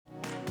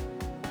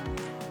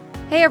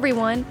Hey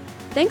everyone,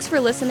 thanks for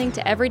listening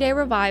to Everyday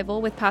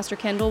Revival with Pastor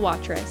Kendall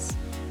Watrous.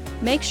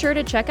 Make sure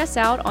to check us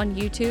out on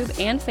YouTube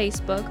and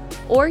Facebook,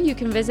 or you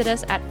can visit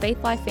us at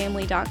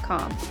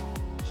faithlifefamily.com.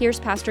 Here's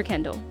Pastor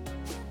Kendall.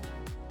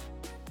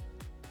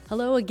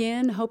 Hello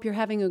again. Hope you're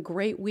having a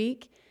great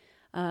week.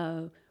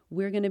 We're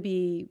going to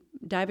be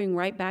diving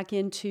right back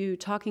into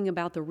talking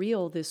about the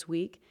real this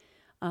week.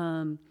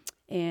 And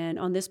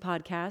on this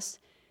podcast,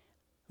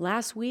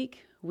 last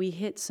week we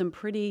hit some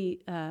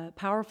pretty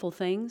powerful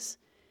things.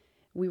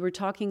 We were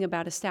talking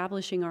about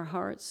establishing our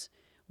hearts.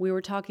 We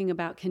were talking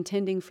about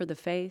contending for the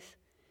faith.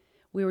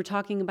 We were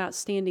talking about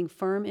standing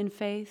firm in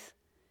faith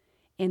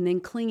and then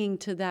clinging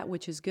to that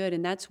which is good.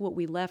 And that's what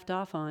we left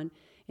off on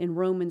in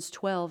Romans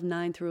 12,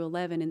 9 through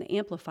 11 in the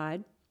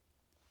Amplified.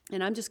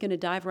 And I'm just going to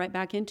dive right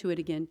back into it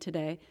again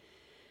today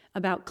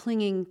about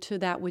clinging to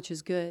that which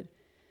is good.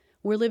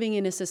 We're living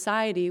in a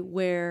society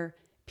where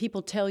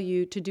people tell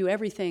you to do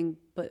everything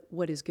but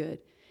what is good.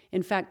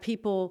 In fact,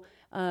 people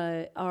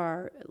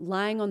are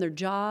lying on their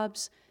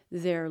jobs.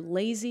 They're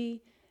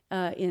lazy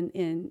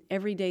in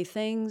everyday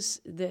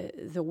things.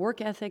 The work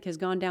ethic has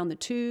gone down the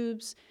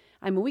tubes.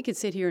 I mean, we could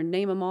sit here and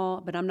name them all,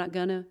 but I'm not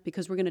gonna,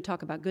 because we're gonna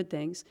talk about good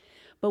things.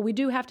 But we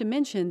do have to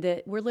mention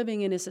that we're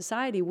living in a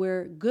society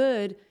where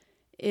good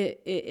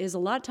is a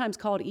lot of times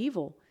called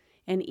evil,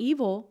 and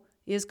evil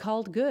is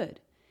called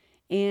good.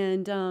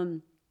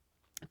 And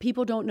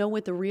people don't know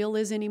what the real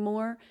is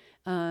anymore.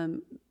 A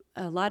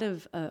lot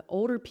of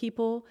older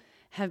people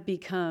have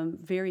become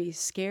very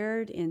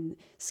scared and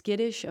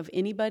skittish of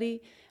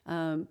anybody.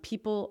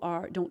 People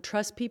don't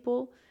trust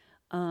people.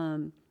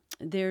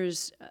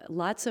 There's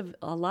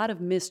a lot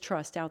of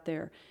mistrust out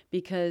there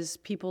because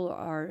people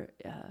are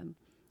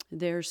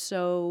they're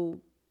so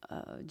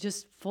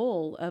just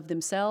full of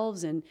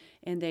themselves, and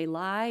they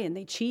lie and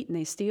they cheat and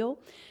they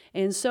steal.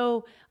 And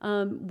so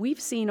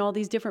we've seen all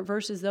these different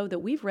verses though that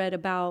we've read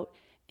about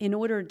in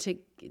order to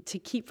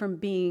keep from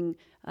being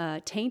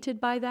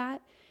tainted by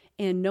that,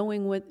 and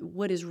knowing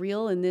what is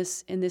real in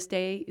this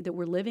day that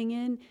we're living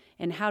in,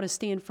 and how to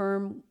stand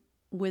firm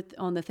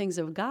on the things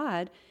of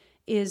God,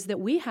 is that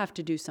we have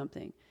to do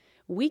something.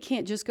 We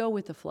can't just go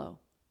with the flow.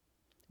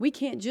 We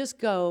can't just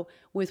go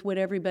with what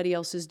everybody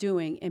else is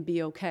doing and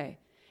be okay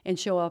and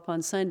show up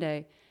on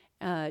Sunday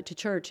to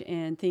church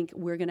and think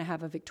we're going to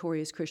have a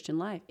victorious Christian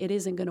life. It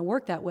isn't going to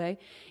work that way.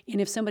 And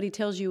if somebody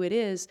tells you it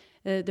is,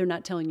 they're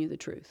not telling you the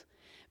truth,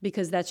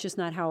 because that's just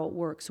not how it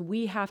works.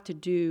 We have to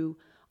do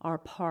our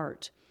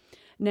part.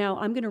 Now,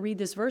 I'm going to read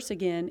this verse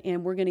again,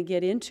 and we're going to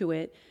get into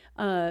it.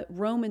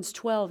 Romans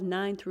 12,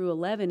 9 through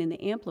 11 in the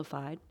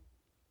Amplified.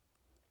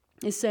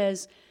 It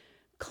says,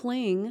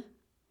 cling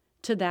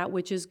to that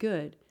which is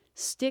good.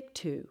 Stick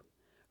to.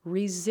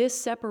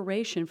 Resist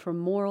separation from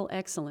moral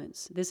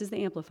excellence. This is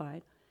the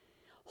Amplified.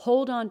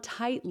 Hold on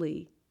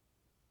tightly.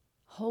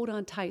 Hold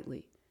on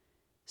tightly.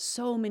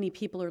 So many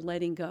people are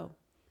letting go.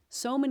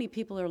 So many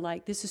people are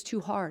like, this is too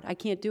hard. I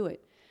can't do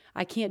it.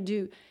 I can't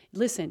do.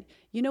 Listen,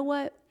 you know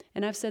what?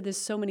 And I've said this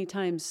so many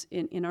times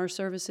in our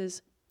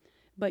services,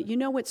 but you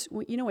know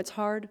what's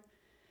hard?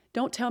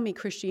 Don't tell me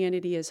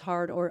Christianity is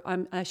hard, or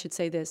I should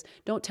say this.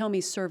 Don't tell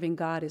me serving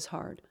God is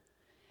hard.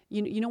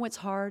 You know what's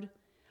hard?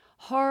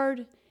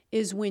 Hard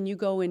is when you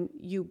go and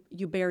you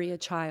bury a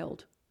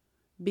child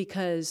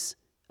because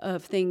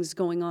of things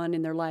going on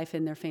in their life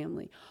and their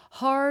family.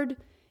 Hard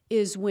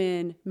is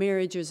when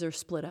marriages are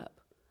split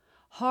up.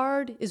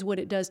 Hard is what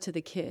it does to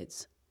the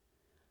kids.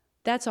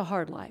 That's a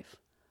hard life.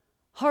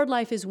 Hard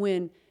life is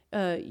when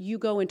you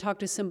go and talk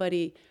to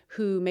somebody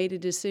who made a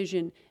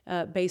decision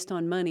based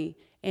on money,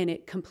 and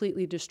it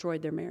completely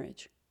destroyed their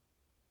marriage,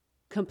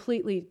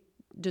 completely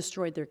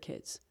destroyed their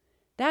kids.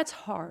 That's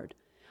hard.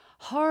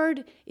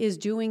 Hard is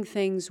doing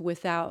things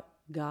without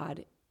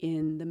God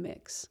in the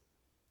mix.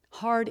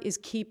 Hard is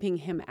keeping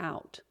him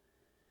out.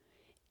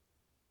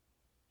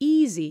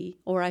 Easy,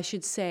 or I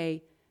should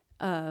say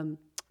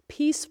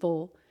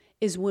peaceful,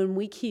 is when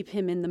we keep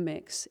him in the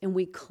mix and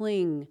we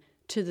cling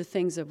to the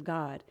things of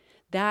God.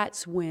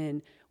 That's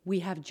when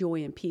we have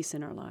joy and peace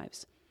in our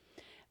lives.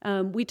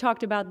 We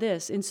talked about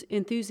this,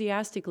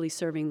 enthusiastically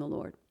serving the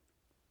Lord.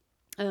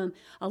 A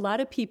lot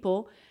of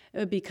people,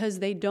 because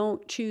they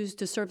don't choose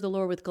to serve the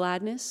Lord with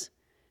gladness,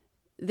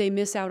 they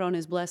miss out on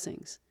his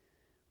blessings.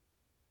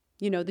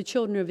 You know, the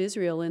children of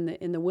Israel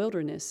in the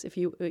wilderness, if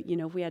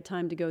we had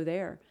time to go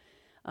there,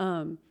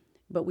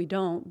 but we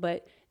don't.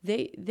 But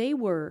they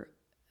were,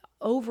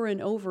 over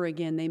and over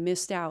again, they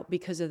missed out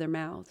because of their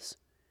mouths.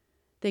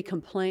 They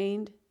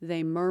complained,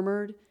 they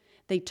murmured,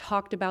 they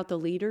talked about the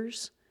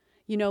leaders.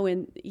 You know,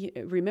 and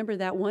remember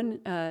that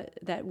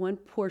one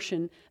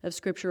portion of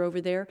scripture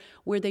over there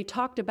where they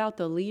talked about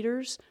the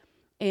leaders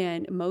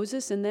and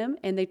Moses and them,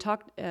 and they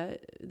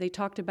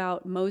talked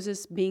about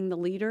Moses being the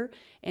leader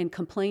and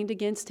complained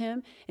against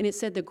him, and it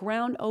said the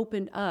ground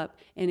opened up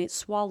and it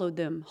swallowed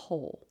them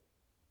whole,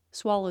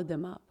 swallowed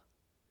them up.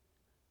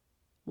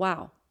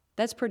 Wow,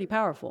 that's pretty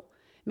powerful,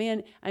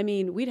 man. I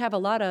mean, we'd have a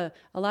lot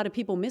of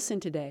people missing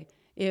today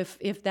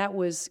if that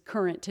was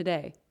current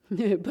today.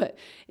 but,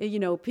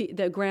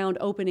 the ground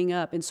opening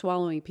up and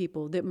swallowing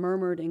people that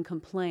murmured and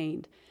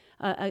complained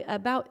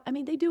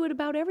they do it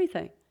about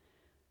everything,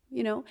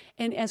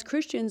 And as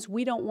Christians,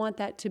 we don't want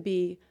that to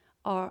be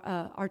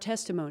our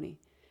testimony.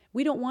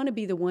 We don't want to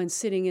be the ones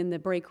sitting in the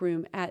break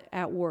room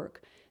at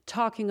work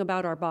talking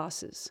about our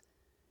bosses,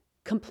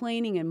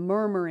 complaining and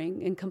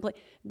murmuring and complain.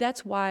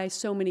 That's why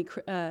so many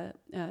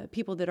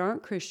people that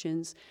aren't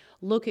Christians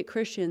look at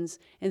Christians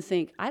and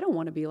think, I don't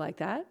want to be like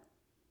that,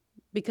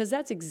 because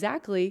that's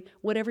exactly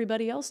what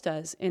everybody else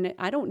does. And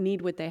I don't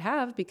need what they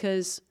have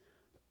because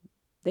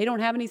they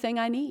don't have anything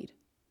I need.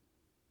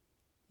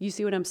 You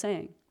see what I'm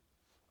saying?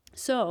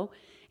 So,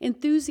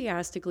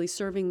 enthusiastically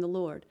serving the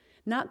Lord,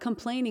 not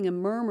complaining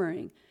and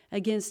murmuring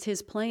against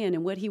His plan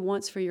and what He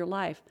wants for your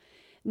life,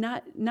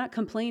 not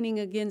complaining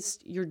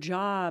against your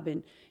job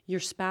and your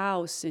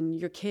spouse and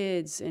your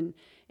kids and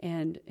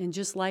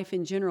just life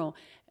in general,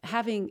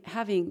 having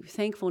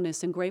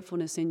thankfulness and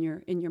gratefulness in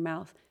your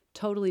mouth.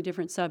 Totally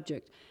different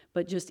subject,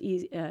 but just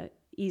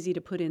easy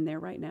to put in there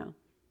right now.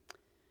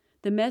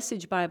 The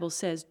Message Bible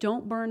says,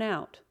 don't burn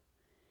out.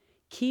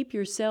 Keep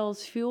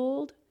yourselves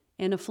fueled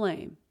and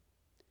aflame.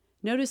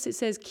 Notice it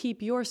says,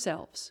 keep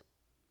yourselves.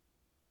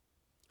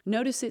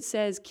 Notice it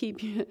says,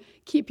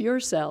 keep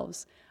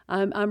yourselves.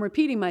 I'm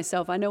repeating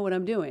myself. I know what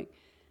I'm doing.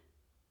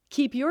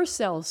 Keep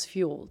yourselves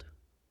fueled.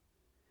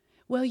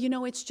 Well,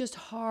 it's just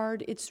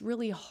hard. It's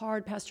really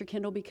hard, Pastor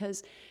Kendall,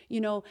 because,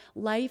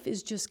 life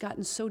has just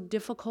gotten so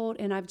difficult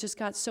and I've just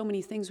got so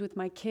many things with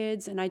my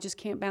kids and I just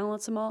can't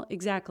balance them all.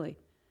 Exactly,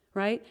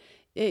 right?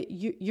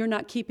 You're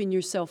not keeping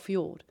yourself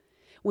fueled.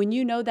 When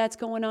you know that's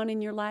going on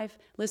in your life,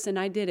 listen,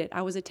 I did it.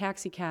 I was a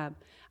taxi cab.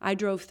 I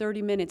drove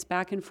 30 minutes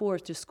back and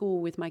forth to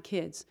school with my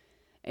kids,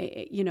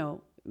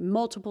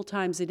 multiple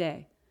times a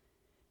day.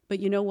 But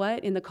you know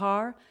what? In the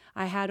car,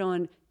 I had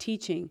on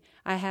teaching.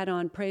 I had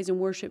on praise and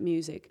worship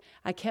music.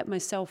 I kept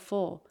myself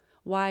full.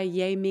 Why,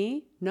 yay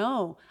me?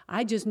 No,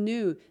 I just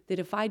knew that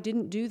if I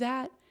didn't do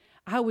that,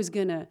 I was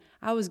gonna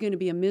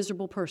be a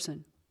miserable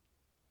person.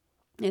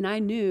 And I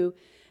knew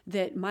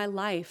that my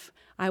life,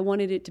 I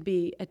wanted it to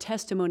be a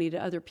testimony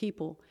to other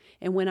people.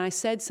 And when I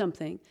said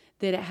something,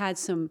 that it had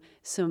some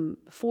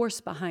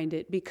force behind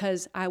it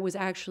because I was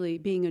actually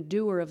being a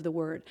doer of the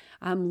word.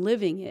 I'm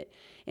living it.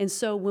 And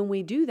so when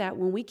we do that,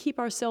 when we keep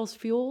ourselves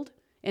fueled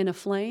and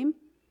aflame,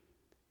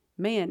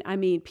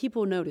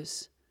 people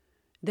notice.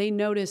 They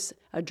notice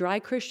a dry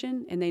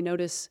Christian and they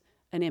notice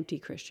an empty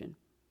Christian.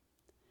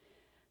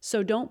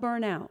 So don't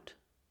burn out.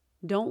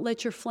 Don't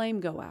let your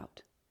flame go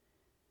out.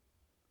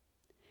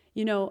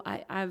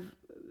 I've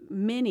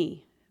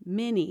many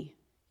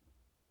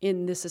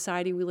in the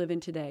society we live in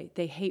today,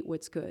 they hate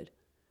what's good.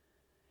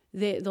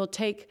 They'll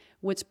take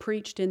what's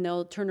preached and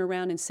they'll turn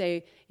around and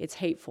say it's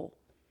hateful.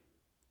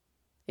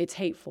 It's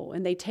hateful.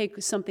 And they take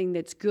something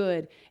that's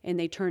good and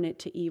they turn it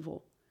to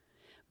evil.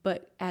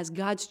 But as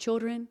God's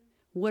children,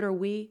 what are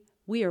we?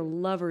 We are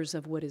lovers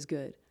of what is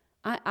good.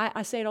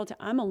 I say it all the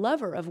time. I'm a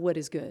lover of what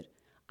is good.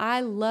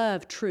 I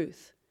love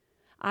truth.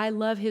 I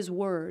love His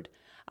word.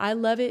 I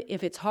love it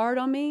if it's hard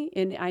on me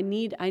and I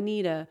need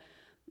an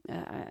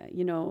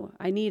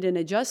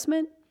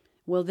adjustment.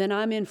 Well, then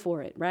I'm in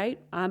for it, right?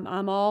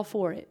 I'm all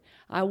for it.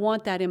 I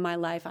want that in my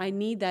life. I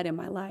need that in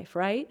my life,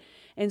 right?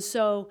 And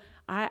so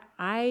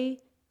I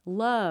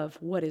love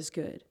what is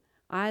good.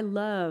 I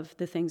love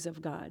the things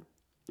of God.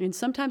 And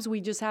sometimes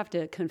we just have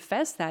to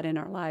confess that in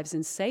our lives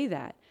and say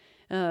that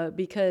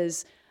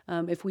because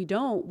if we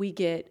don't, we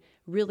get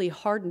really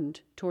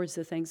hardened towards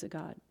the things of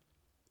God.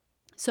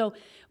 So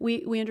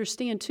we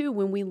understand too,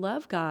 when we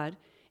love God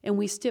and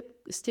we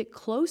stick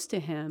close to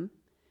Him,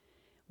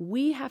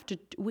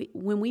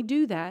 when we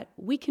do that,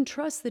 we can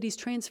trust that He's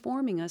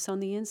transforming us on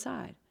the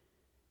inside.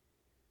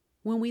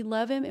 When we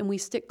love Him and we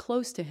stick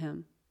close to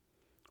Him,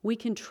 we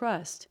can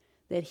trust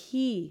that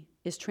He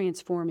is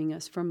transforming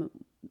us from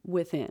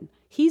within.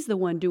 He's the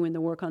one doing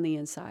the work on the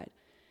inside.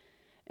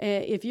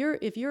 If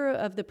you're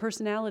of the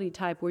personality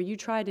type where you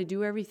try to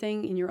do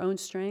everything in your own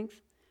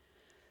strength,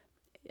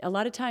 a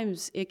lot of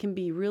times it can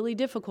be really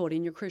difficult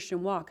in your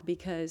Christian walk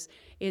because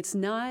it's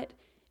not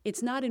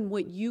in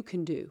what you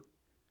can do.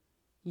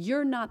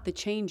 You're not the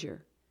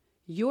changer.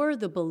 You're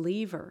the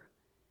believer.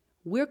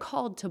 We're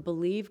called to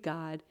believe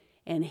God,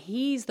 and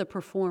He's the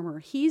performer.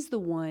 He's the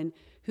one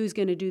who's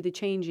going to do the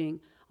changing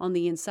on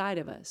the inside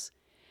of us.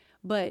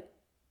 But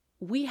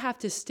we have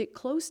to stick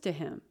close to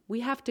Him.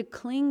 We have to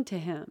cling to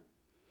Him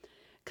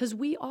because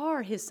we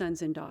are His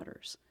sons and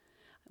daughters.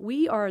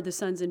 We are the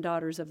sons and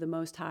daughters of the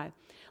Most High.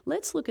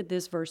 Let's look at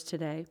this verse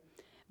today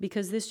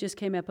because this just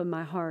came up in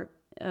my heart.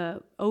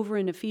 Over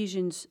in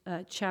Ephesians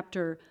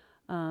chapter,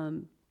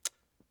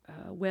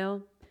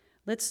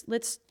 let's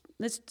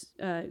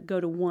go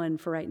to 1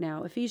 for right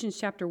now. Ephesians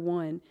chapter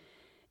 1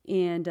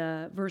 and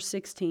verse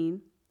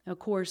 16. Of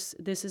course,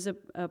 this is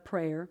a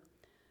prayer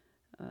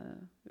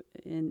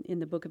in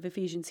the book of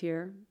Ephesians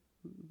here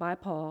by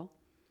Paul.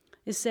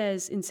 It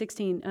says in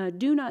 16,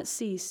 do not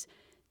cease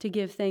to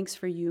give thanks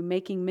for you,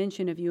 making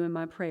mention of you in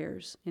my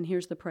prayers. And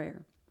here's the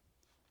prayer.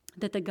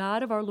 That the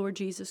God of our Lord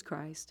Jesus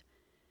Christ,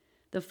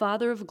 the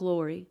Father of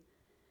glory,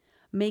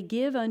 may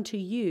give unto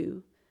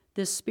you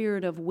the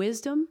spirit of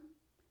wisdom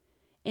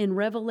and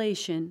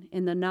revelation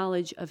in the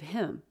knowledge of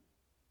him,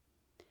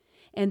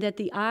 and that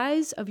the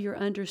eyes of your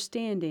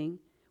understanding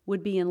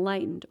would be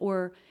enlightened,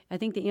 or I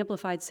think the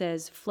Amplified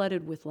says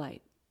flooded with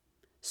light.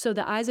 So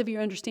the eyes of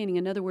your understanding,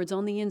 in other words,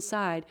 on the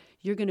inside,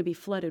 you're going to be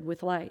flooded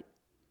with light.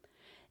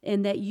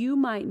 And that you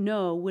might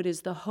know what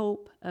is the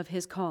hope of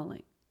his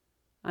calling.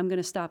 I'm going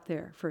to stop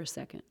there for a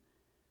second.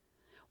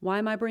 Why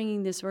am I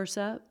bringing this verse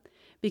up?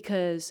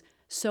 Because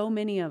so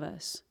many of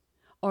us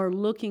are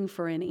looking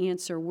for an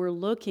answer. We're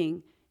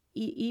looking,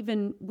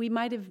 even we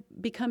might have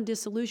become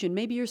disillusioned.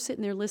 Maybe you're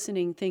sitting there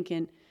listening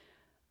thinking,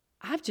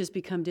 I've just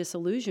become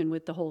disillusioned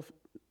with the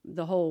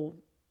whole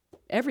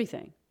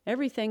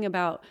everything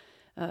about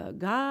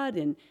God,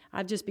 and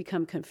I've just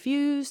become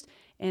confused,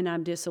 and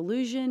I'm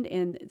disillusioned,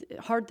 and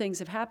hard things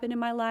have happened in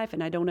my life,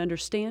 and I don't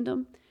understand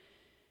them.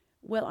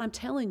 Well, I'm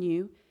telling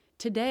you,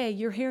 today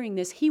you're hearing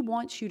this. He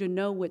wants you to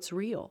know what's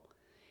real.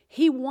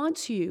 He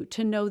wants you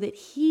to know that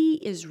he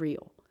is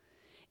real,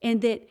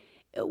 and that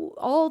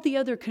all the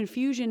other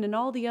confusion and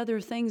all the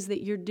other things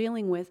that you're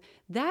dealing with,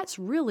 that's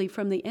really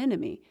from the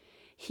enemy.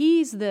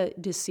 He's the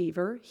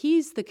deceiver.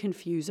 He's the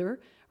confuser,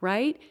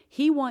 right?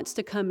 He wants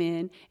to come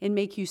in and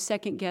make you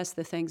second guess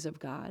the things of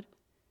God.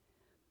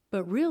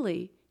 But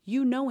really,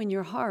 you know in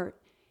your heart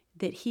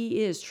that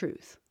he is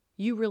truth.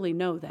 You really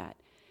know that.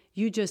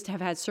 You just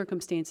have had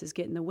circumstances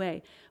get in the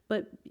way.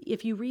 But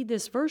if you read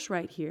this verse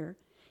right here,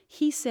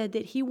 he said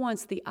that he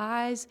wants the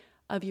eyes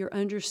of your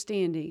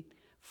understanding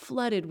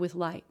flooded with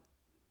light.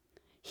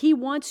 He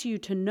wants you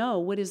to know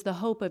what is the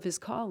hope of his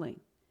calling.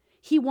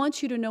 He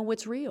wants you to know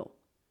what's real.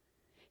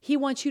 He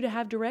wants you to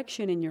have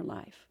direction in your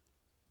life.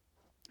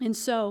 And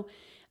so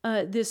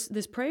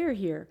this prayer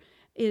here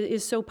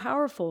is so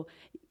powerful.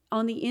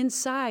 On the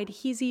inside,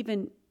 he's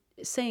even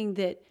saying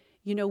that,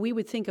 we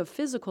would think of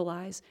physical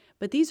eyes,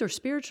 but these are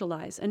spiritual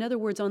eyes. In other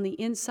words, on the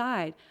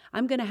inside,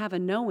 I'm going to have a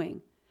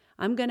knowing.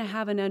 I'm going to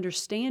have an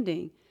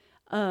understanding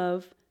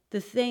of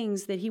the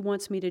things that he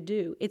wants me to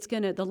do.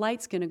 The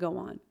light's going to go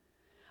on.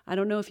 I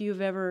don't know if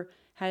you've ever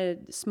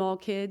had small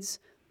kids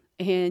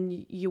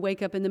and you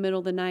wake up in the middle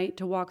of the night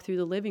to walk through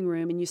the living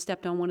room and you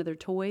stepped on one of their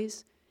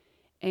toys.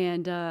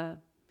 And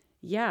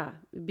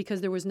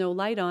because there was no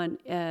light on,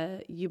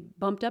 you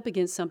bumped up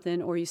against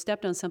something or you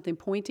stepped on something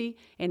pointy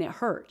and it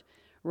hurt,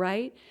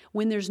 right?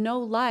 When there's no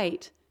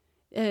light,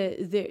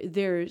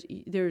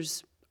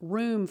 there's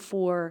room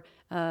for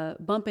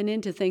bumping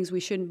into things we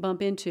shouldn't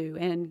bump into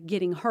and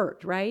getting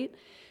hurt, right?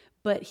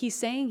 But he's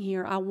saying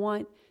here, I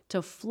want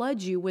to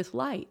flood you with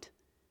light.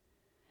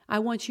 I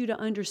want you to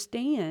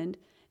understand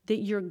that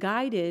you're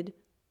guided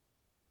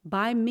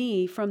by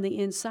me from the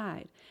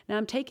inside. Now,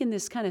 I'm taking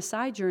this kind of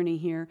side journey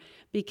here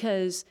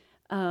because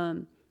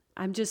I'm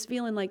just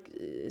feeling like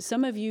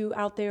some of you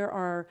out there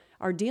are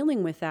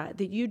dealing with that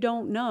you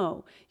don't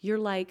know. You're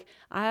like,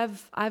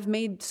 I've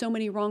made so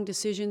many wrong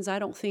decisions. I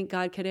don't think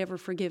God could ever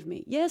forgive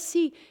me. Yes,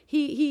 he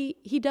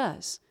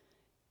does.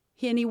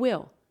 And he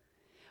will.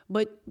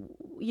 But,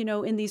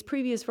 in these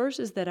previous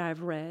verses that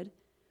I've read,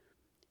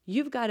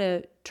 you've got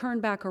to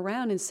turn back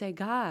around and say,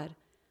 God,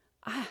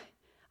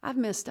 I've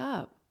messed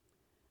up.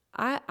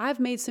 I've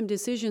made some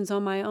decisions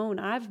on my own.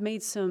 I've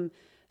made some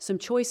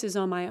choices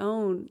on my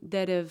own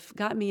that have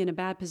got me in a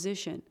bad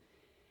position.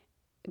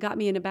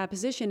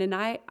 And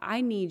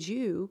I need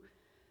you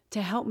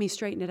to help me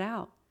straighten it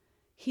out.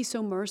 He's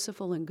so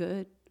merciful and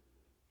good,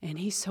 and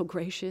he's so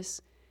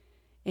gracious,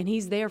 and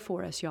he's there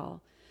for us,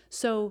 y'all.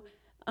 So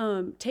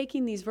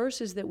taking these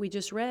verses that we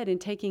just read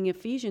and taking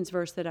Ephesians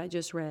verse that I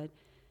just read,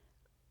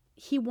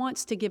 he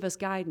wants to give us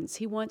guidance.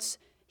 He wants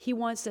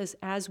us,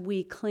 as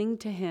we cling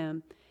to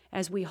him,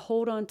 as we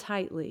hold on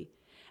tightly,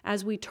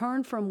 as we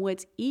turn from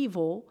what's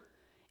evil.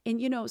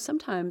 And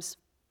sometimes,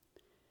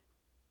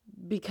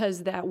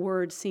 because that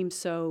word seems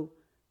so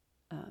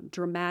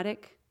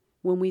dramatic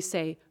when we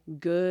say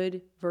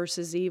good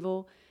versus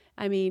evil,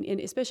 I mean,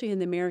 and especially in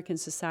the American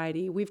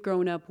society, we've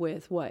grown up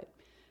with what?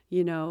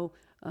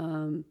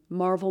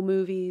 Marvel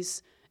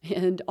movies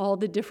and all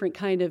the different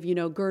kind of,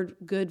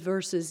 good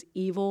versus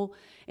evil.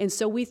 And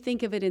so we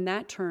think of it in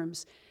that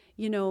terms,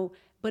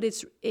 but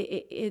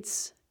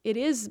it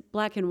is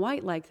black and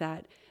white like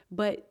that.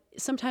 But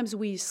sometimes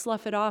we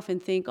slough it off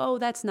and think, oh,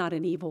 that's not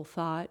an evil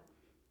thought.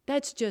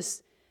 That's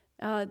just,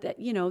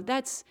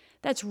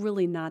 that's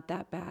really not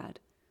that bad.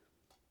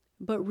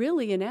 But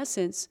really, in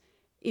essence,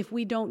 if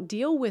we don't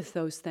deal with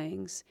those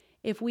things,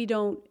 if we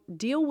don't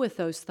deal with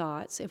those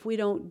thoughts, if we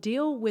don't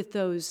deal with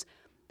those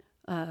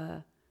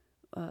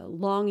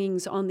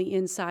longings on the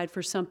inside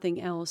for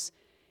something else,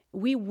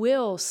 we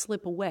will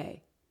slip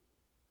away.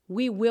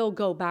 We will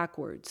go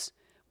backwards.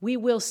 We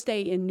will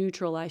stay in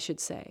neutral, I should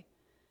say,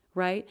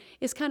 right?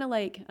 It's kind of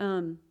like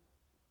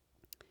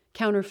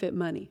counterfeit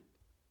money.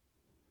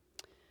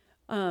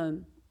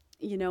 And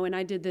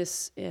I did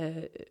this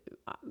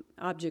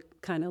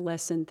object kind of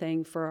lesson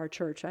thing for our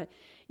church.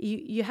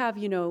 You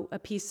have, a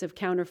piece of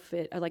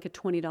counterfeit, like a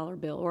 $20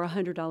 bill or a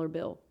 $100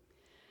 bill.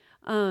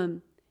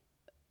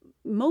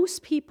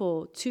 most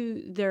people,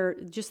 to their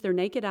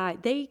naked eye,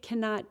 they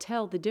cannot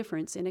tell the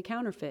difference in a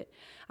counterfeit.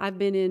 I've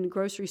been in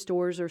grocery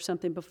stores or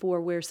something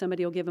before where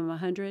somebody will give them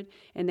 100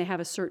 and they have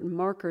a certain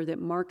marker that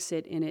marks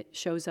it and it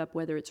shows up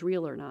whether it's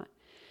real or not.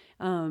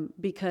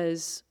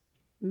 Because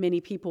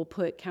many people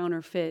put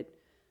counterfeit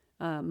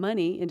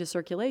money into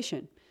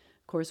circulation,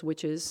 of course,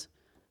 which is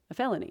a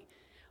felony.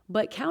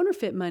 But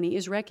counterfeit money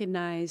is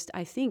recognized,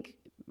 I think,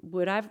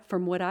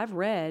 from what I've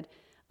read,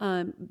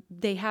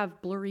 they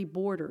have blurry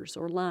borders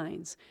or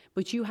lines,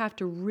 but you have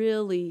to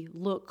really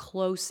look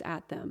close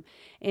at them.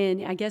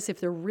 And I guess if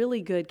they're really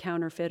good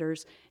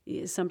counterfeiters,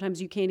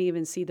 sometimes you can't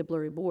even see the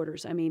blurry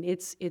borders. I mean,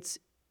 it's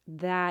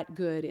that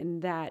good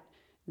and that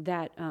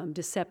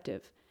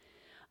deceptive.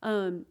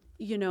 So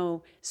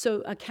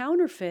a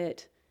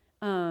counterfeit,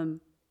 and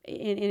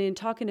in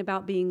talking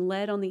about being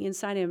led on the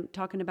inside and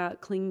talking about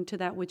clinging to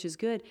that which is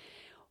good,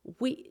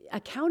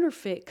 a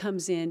counterfeit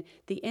comes in,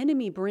 the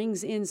enemy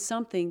brings in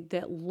something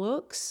that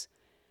looks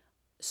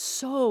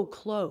so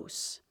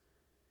close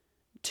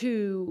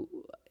to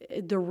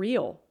the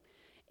real.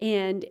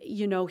 And,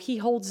 he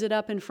holds it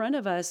up in front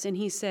of us and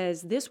he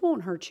says, this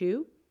won't hurt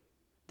you.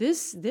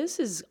 This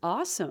is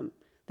awesome.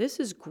 This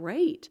is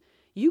great.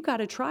 You got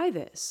to try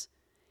this.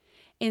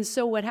 And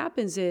so what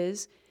happens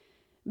is,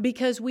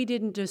 because we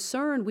didn't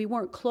discern, we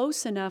weren't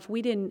close enough,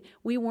 we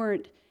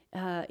weren't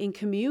in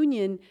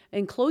communion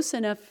and close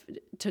enough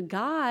to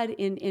God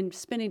in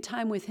spending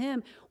time with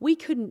Him, we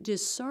couldn't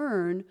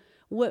discern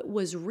what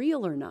was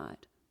real or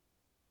not.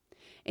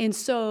 And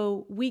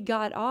so we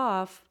got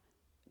off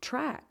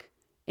track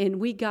and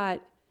we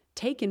got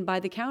taken by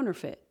the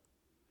counterfeit.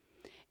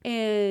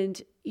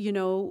 And,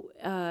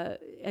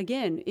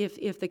 again,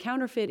 if the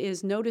counterfeit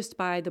is noticed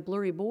by the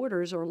blurry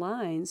borders or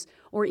lines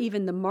or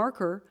even the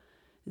marker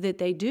that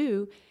they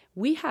do,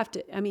 we have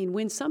to,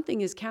 when something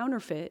is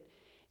counterfeit,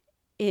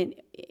 and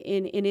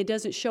it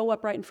doesn't show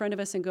up right in front of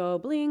us and go,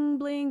 bling,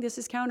 bling, this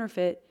is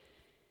counterfeit,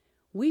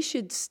 we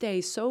should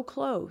stay so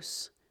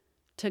close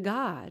to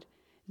God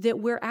that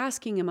we're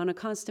asking Him on a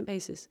constant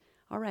basis,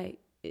 all right,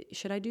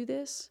 should I do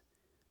this?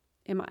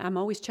 I'm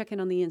always checking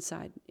on the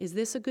inside. Is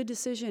this a good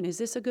decision? Is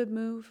this a good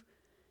move?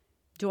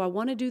 Do I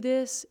want to do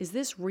this? Is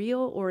this real?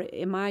 Or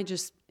am I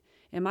just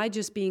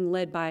being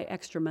led by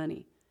extra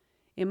money?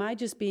 Am I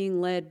just being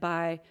led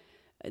by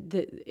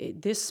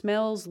this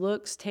smells,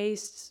 looks,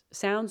 tastes,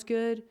 sounds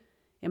good?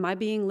 Am I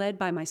being led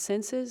by my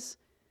senses?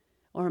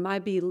 Or am I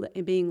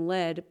being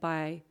led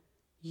by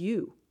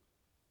you?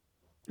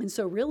 And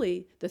so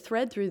really, the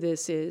thread through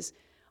this is,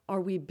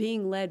 are we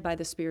being led by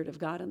the Spirit of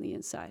God on the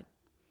inside?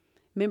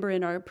 Remember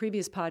in our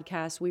previous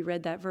podcast, we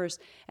read that verse,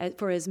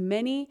 for as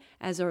many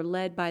as are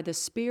led by the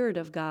Spirit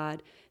of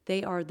God,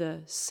 they are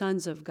the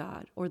sons of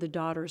God or the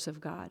daughters of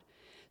God.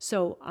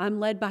 So I'm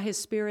led by His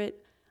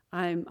Spirit.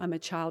 I'm a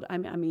child.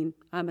 I'm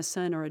a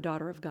son or a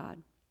daughter of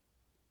God.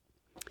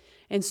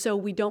 And so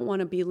we don't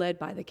want to be led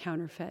by the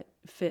counterfeit.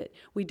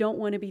 We don't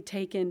want to be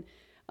taken,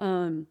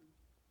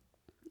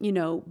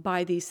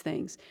 by these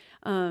things.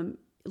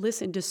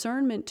 Listen,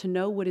 discernment to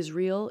know what is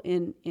real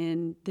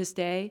in this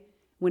day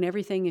when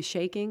everything is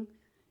shaking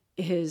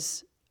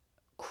is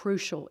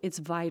crucial. It's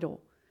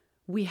vital.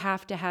 We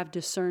have to have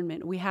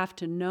discernment. We have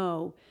to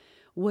know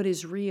what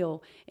is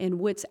real and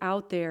what's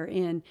out there.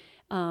 And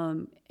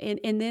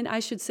then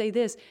I should say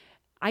this.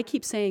 I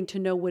keep saying to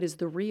know what is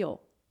the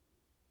real.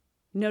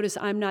 Notice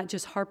I'm not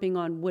just harping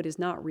on what is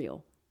not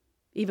real,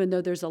 even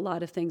though there's a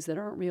lot of things that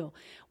aren't real.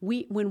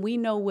 When we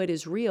know what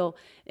is real,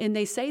 and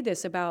they say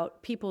this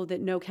about people that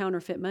know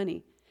counterfeit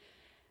money,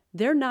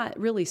 they're not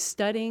really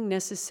studying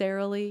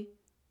necessarily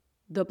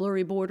the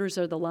blurry borders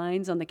or the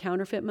lines on the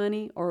counterfeit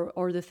money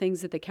or the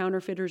things that the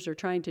counterfeiters are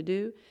trying to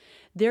do.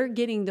 They're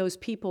getting those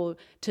people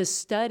to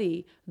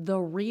study the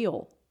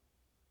real.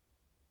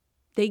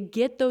 They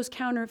get those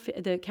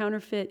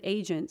counterfeit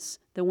agents,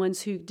 the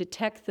ones who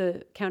detect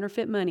the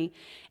counterfeit money,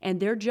 and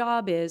their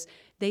job is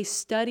they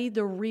study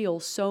the real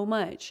so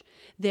much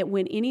that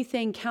when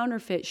anything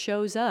counterfeit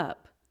shows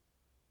up,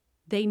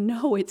 they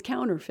know it's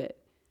counterfeit.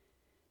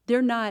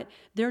 They're not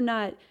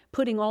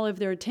putting all of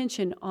their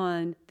attention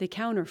on the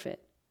counterfeit.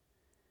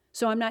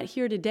 So I'm not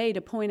here today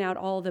to point out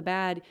all the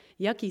bad,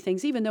 yucky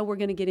things, even though we're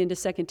going to get into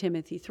 2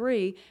 Timothy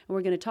 3, and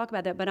we're going to talk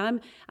about that. But I'm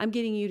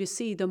getting you to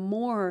see the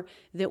more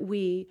that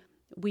we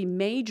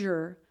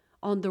major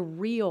on the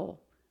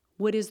real.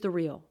 What is the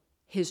real?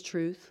 His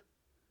truth,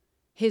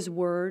 His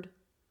word,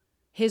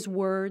 His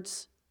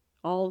words,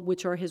 all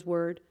which are His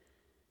word.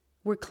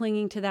 We're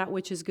clinging to that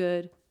which is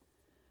good.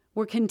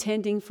 We're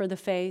contending for the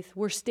faith.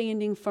 We're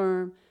standing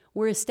firm.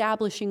 We're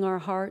establishing our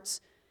hearts.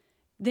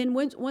 Then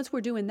once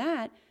we're doing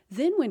that,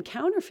 then when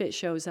counterfeit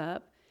shows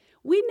up,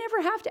 we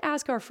never have to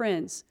ask our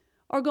friends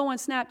or go on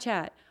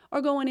Snapchat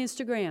or go on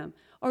Instagram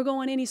or go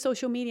on any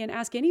social media and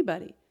ask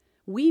anybody.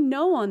 We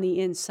know on the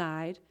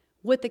inside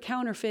what the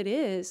counterfeit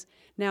is.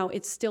 Now,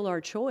 it's still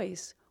our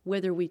choice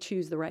whether we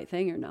choose the right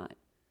thing or not.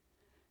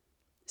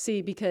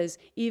 See, because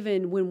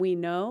even when we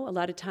know, a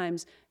lot of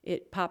times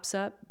it pops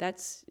up,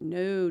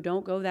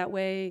 don't go that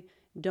way.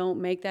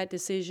 don't make that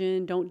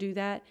decision, don't do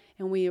that.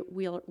 And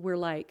we're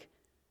like,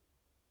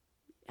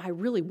 I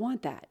really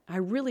want that. I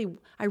really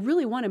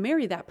want to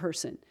marry that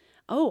person.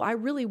 Oh, I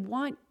really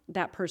want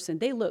that person.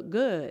 They look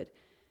good.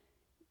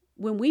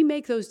 When we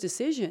make those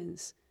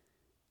decisions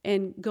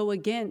and go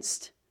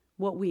against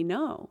what we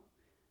know,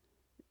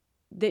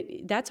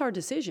 that's our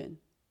decision.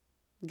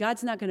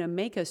 God's not going to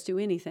make us do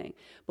anything.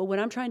 But what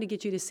I'm trying to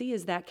get you to see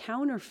is that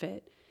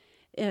counterfeit,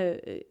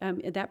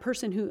 that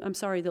person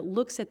that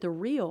looks at the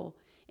real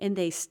and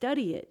they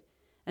study it.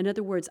 In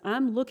other words,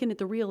 I'm looking at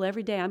the real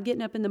every day. I'm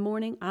getting up in the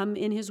morning. I'm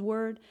in His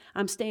Word.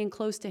 I'm staying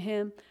close to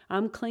Him.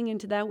 I'm clinging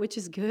to that which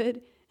is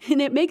good. And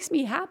it makes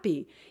me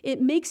happy.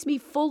 It makes me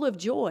full of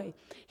joy.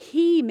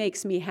 He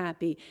makes me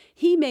happy.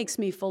 He makes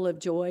me full of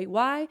joy.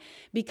 Why?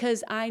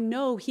 Because I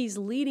know He's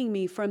leading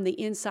me from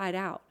the inside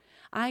out.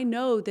 I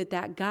know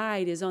that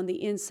guide is on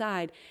the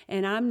inside,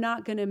 and I'm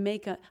not going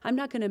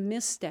to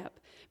misstep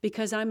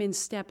because I'm in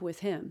step with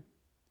Him.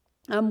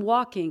 I'm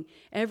walking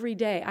every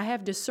day. I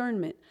have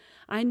discernment.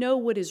 I know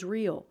what is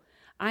real.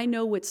 I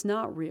know what's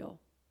not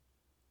real.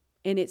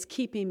 And it's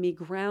keeping me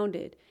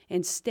grounded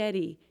and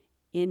steady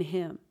in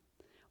Him.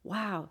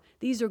 Wow,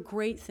 these are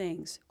great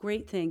things.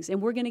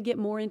 And we're going to get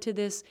more into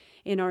this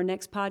in our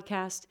next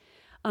podcast.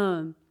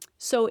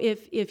 So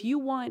if you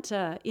want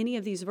any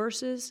of these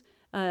verses,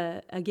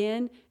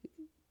 again,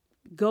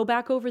 go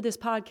back over this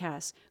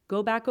podcast.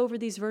 Go back over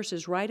these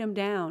verses. Write them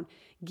down.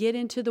 Get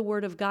into the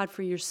Word of God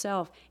for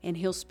yourself, and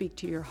He'll speak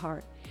to your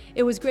heart.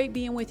 It was great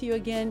being with you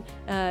again.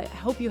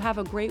 Hope you have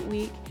a great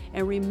week.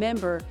 And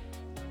remember,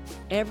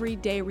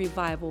 everyday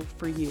revival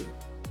for you.